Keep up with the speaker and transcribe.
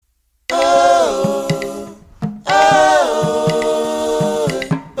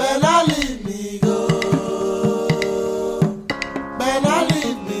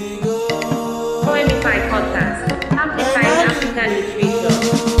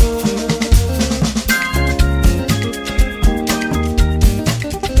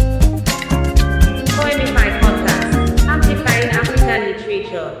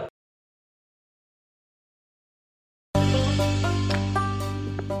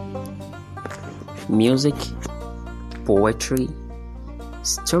music, poetry,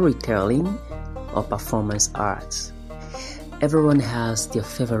 storytelling, or performance arts. Everyone has their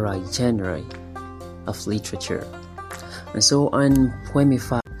favorite genre of literature. And so on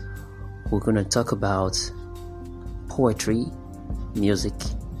Poemify, we're going to talk about poetry, music,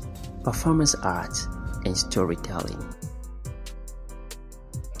 performance art, and storytelling.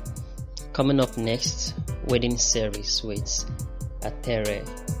 Coming up next, wedding series with Atere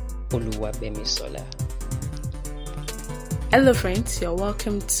Oluwabemisola. Hello friends, you're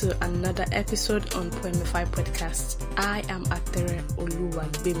welcome to another episode on Poemify podcast. I am Atere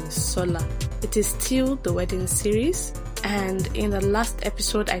Oluwabemisola. It is still the wedding series, and in the last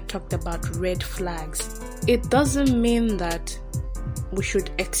episode I talked about red flags. It doesn't mean that we should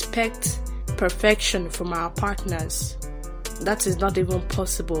expect perfection from our partners. That is not even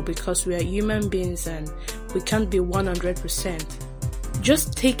possible because we are human beings and we can't be 100%.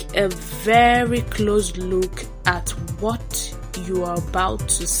 Just take a very close look at what you are about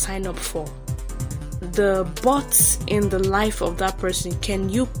to sign up for. The buts in the life of that person, can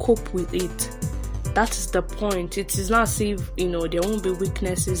you cope with it? That is the point. It is not as if, there won't be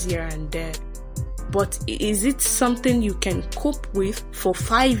weaknesses here and there. But is it something you can cope with for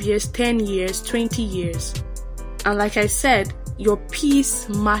 5 years, 10 years, 20 years? And like I said, your peace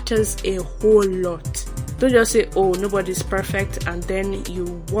matters a whole lot. Don't just say, oh, nobody's perfect, and then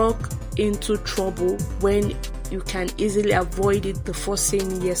you walk into trouble when you can easily avoid it before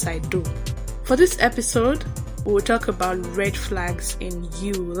saying, yes, I do. For this episode, we will talk about red flags in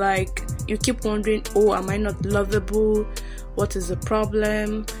you. Like, you keep wondering, oh, am I not lovable? What is the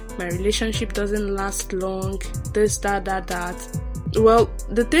problem? My relationship doesn't last long. This, that. Well,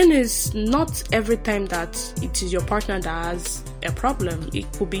 the thing is, not every time that it is your partner that has a problem.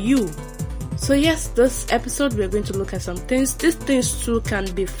 It could be you. So yes, this episode we're going to look at some things. These things too can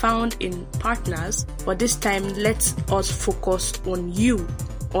be found in partners, but this time let us focus on you,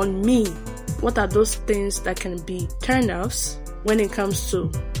 on me. What are those things that can be turn-offs when it comes to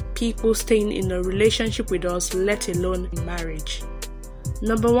people staying in a relationship with us, let alone in marriage?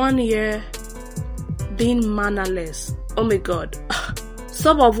 Number 1 here, being mannerless. Oh my God.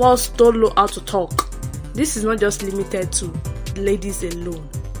 Some of us don't know how to talk. This is not just limited to ladies alone.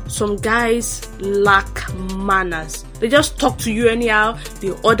 Some guys lack manners. They just talk to you anyhow.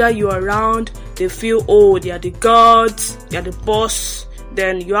 They order you around. They feel, oh, they are the gods, they are the boss.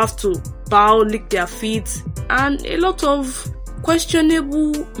 Then you have to bow, lick their feet. And a lot of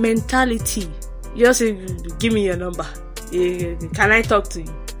questionable mentality. You just say, give me your number. Can I talk to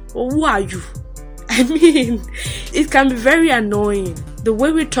you? Or who are you? I mean, it can be very annoying. The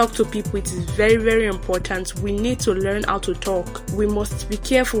way we talk to people, it is very, very important. We need to learn how to talk. We must be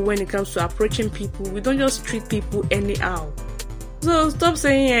careful when it comes to approaching people. We don't just treat people anyhow. So stop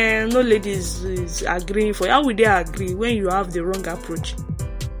saying, no ladies is agreeing for you. How will they agree when you have the wrong approach?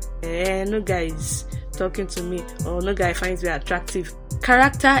 No guy is talking to me, or no guy finds me attractive.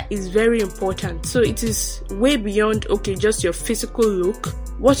 Character is very important. So it is way beyond, just your physical look.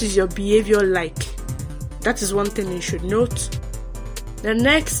 What is your behavior like? That is one thing you should note. The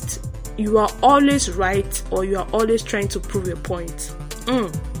next, you are always right, or you are always trying to prove a point.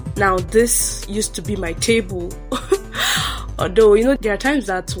 Now, this used to be my table. Although, there are times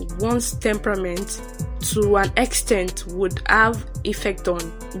that one's temperament, to an extent, would have effect on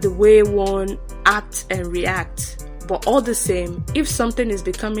the way one acts and reacts. But all the same, if something is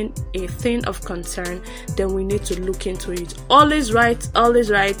becoming a thing of concern, then we need to look into it. Always right,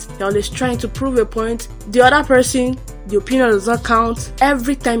 you're always trying to prove a point. The other person, the opinion does not count.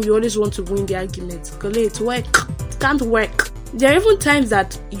 Every time you always want to win the argument. It can't work. There are even times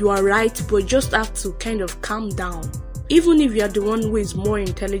that you are right, but you just have to kind of calm down. Even if you are the one who is more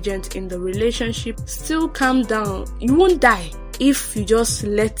intelligent in the relationship, still calm down. You won't die if you just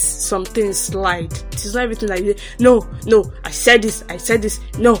let some things slide. It is not everything like this. No, I said this.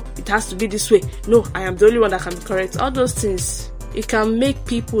 No, it has to be this way. No, I am the only one that can be correct. All those things, it can make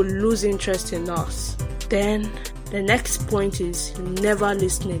people lose interest in us. Then the next point is never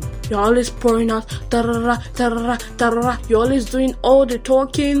listening. You're always pouring out, you're always doing all the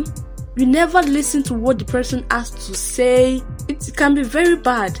talking. You never listen to what the person has to say. It can be very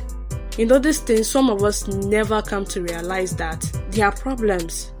bad. These things, some of us never come to realize that there are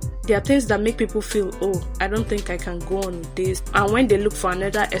problems. There are things that make people feel, oh, I don't think I can go on with this. And when they look for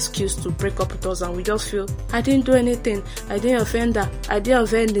another excuse to break up with us, and we just feel, I didn't do anything. I didn't offend her. I didn't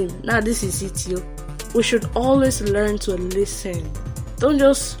offend him. Now this is it, yo. We should always learn to listen. Don't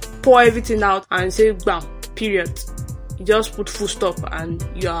just pour everything out and say, bam, period. You just put full stop and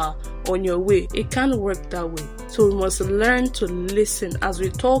you are on your way. It can't work that way. So we must learn to listen. As we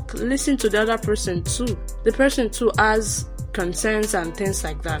talk, listen to the other person too. The person too has concerns and things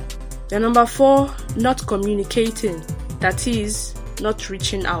like that. Then number 4, not communicating. That is, not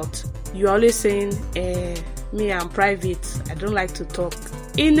reaching out. You're always saying, me, I'm private. I don't like to talk.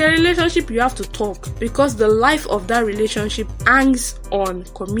 In a relationship, you have to talk because the life of that relationship hangs on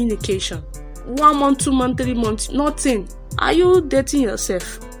communication. 1 month, 2 months, 3 months, nothing. Are you dating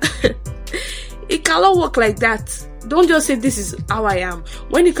yourself? It cannot work like that. Don't just say this is how I am.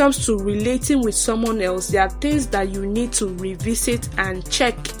 When it comes to relating with someone else, there are things that you need to revisit and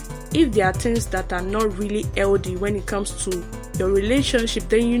check. If there are things that are not really healthy when it comes to your relationship,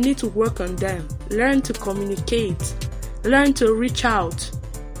 then you need to work on them. Learn to communicate. Learn to reach out.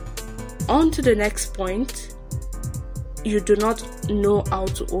 On to the next point. You do not know how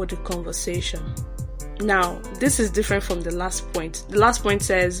to hold a conversation. Now, this is different from the last point. The last point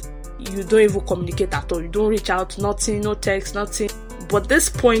says you don't even communicate at all. You don't reach out, nothing, no text, nothing. But this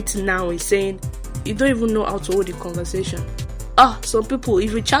point now is saying you don't even know how to hold a conversation. Some people,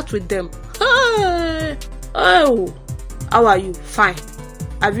 if you chat with them, hey, oh, how are you? Fine.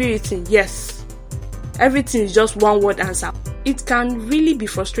 Have you eaten? Yes. Everything is just one word answer. It can really be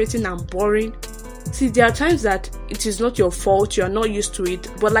frustrating and boring. See, there are times that it is not your fault, you are not used to it.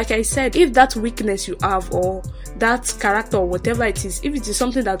 But like I said, if that weakness you have or that character or whatever it is, if it is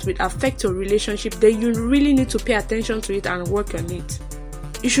something that will affect your relationship, then you really need to pay attention to it and work on it.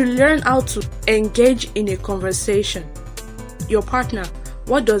 You should learn how to engage in a conversation. Your partner,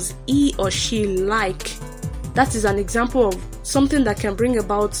 what does he or she like? That is an example of something that can bring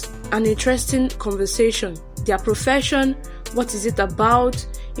about an interesting conversation. Their profession, what is it about?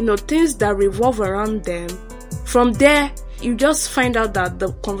 Things that revolve around them. From there, you just find out that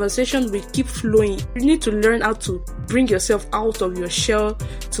the conversation will keep flowing. You need to learn how to bring yourself out of your shell,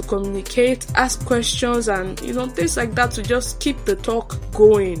 to communicate, ask questions, and things like that to just keep the talk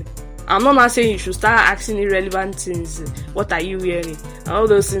going. I'm not saying you should start asking irrelevant things. What are you wearing? And all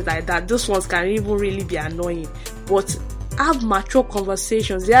those things like that. Those ones can even really be annoying. But have mature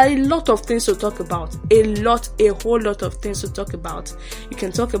conversations. There are a lot of things to talk about. A whole lot of things to talk about. You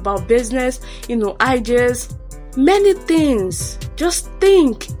can talk about business, ideas, many things. Just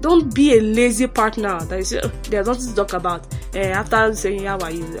think. Don't be a lazy partner that is, there's nothing to talk about. After saying how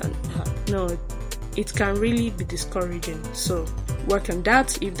are you? No, it can really be discouraging. So work on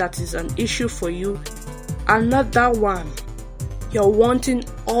that if that is an issue for you. Another one, you're wanting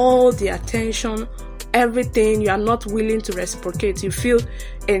all the attention, everything. You are not willing to reciprocate. You feel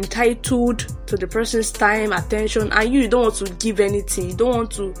entitled to the person's time, attention, and you don't want to give anything. You don't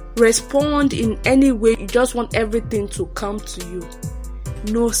want to respond in any way. You just want everything to come to you.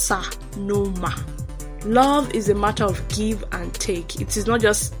 No sir, no ma. Love is a matter of give and take. It is not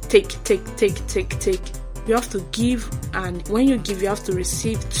just take. You have to give, and when you give, you have to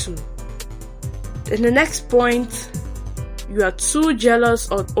receive too. Then the next point, you are too jealous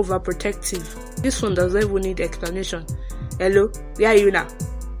or overprotective. This one doesn't even need explanation. Hello, where are you now?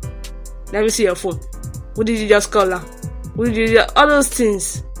 Let me see your phone. Who did you just call now? All those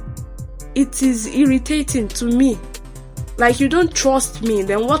things. It is irritating to me. Like, you don't trust me,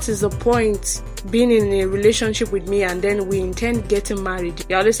 then what is the point being in a relationship with me and then we intend getting married?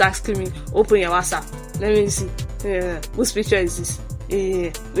 You're always asking me, open your WhatsApp. Let me see. Whose picture is this?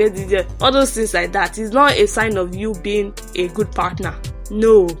 Where did you? All those things like that. It's not a sign of you being a good partner.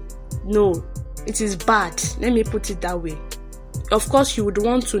 No. It is bad. Let me put it that way. Of course, you would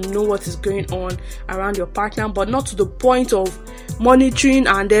want to know what is going on around your partner, but not to the point of monitoring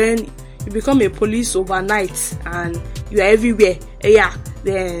and then you become a police overnight and you are everywhere.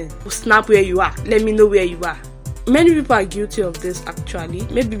 Then snap where you are. Let me know where you are. Many people are guilty of this actually.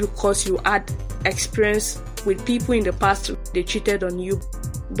 Maybe because you had experience with people in the past, they cheated on you.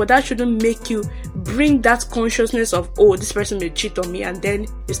 But that shouldn't make you bring that consciousness of, this person may cheat on me, and then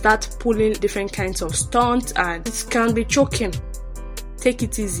you start pulling different kinds of stunts, and it can be choking. Take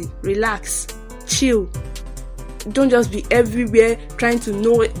it easy, relax, chill. Don't just be everywhere trying to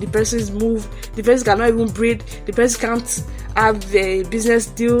know the person's move. The person cannot even breathe. The person can't have a business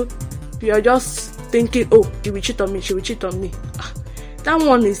deal. You are just thinking, he will cheat on me, she will cheat on me. That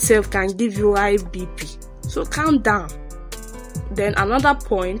one itself can give you high BP. So calm down. Then another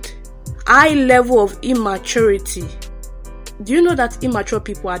point, high level of immaturity. Do you know that immature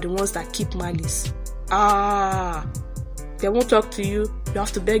people are the ones that keep malice? They won't talk to you. You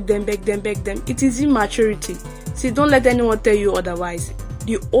have to beg them. It is immaturity. See, don't let anyone tell you otherwise.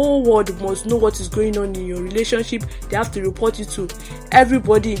 The whole world must know what is going on in your relationship. They have to report you to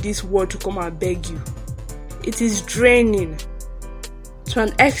everybody in this world to come and beg you. It is draining. To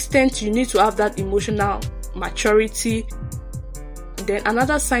an extent, you need to have that emotional maturity. Then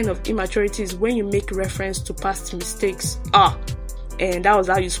another sign of immaturity is when you make reference to past mistakes. And that was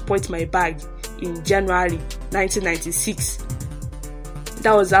how you spoiled my bag in January 1996.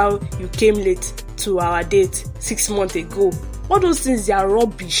 That was how you came late to our date 6 months ago. All those things, they are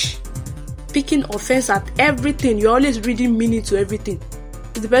rubbish. Picking offense at everything. You're always reading meaning to everything.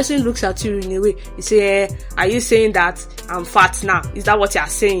 If the person looks at you in a way, you say, are you saying that I'm fat now? Is that what you're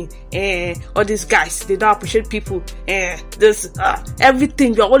saying? All these guys, they don't appreciate people.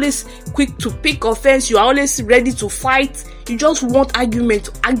 Everything. You're always quick to pick offense. You're always ready to fight. You just want argument.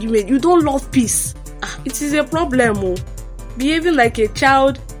 You don't love peace. It is a problem. Behaving like a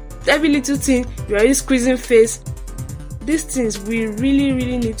child, every little thing, you're always squeezing face. These things, we really,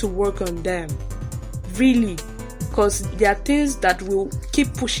 really need to work on them. Really. Because there are things that will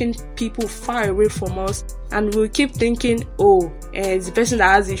keep pushing people far away from us, and we'll keep thinking, it's the person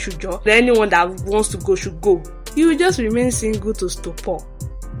that has the issue, anyone that wants to go should go. You will just remain single to stupor.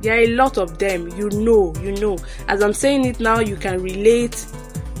 There are a lot of them, you know. As I'm saying it now, you can relate.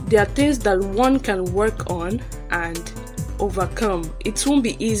 There are things that one can work on and overcome. It won't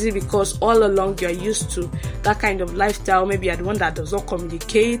be easy because all along you're used to that kind of lifestyle. Maybe you're the one that does not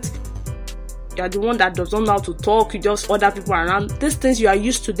communicate. You're the one that does not know how to talk. You just order people around. These things, you are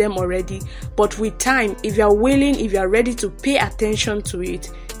used to them already. But with time, if you're willing, if you're ready to pay attention to it,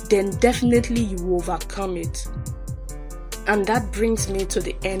 then definitely you will overcome it. And that brings me to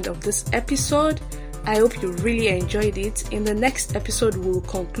the end of this episode. I hope you really enjoyed it. In the next episode, we'll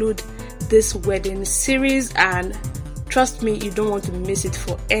conclude this wedding series, and trust me, you don't want to miss it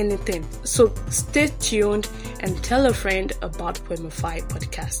for anything. So stay tuned and tell a friend about Poemify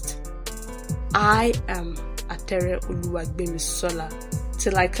podcast. I am Atere Oluwagbemisola.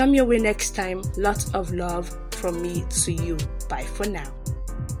 Till I come your way next time, lots of love from me to you. Bye for now.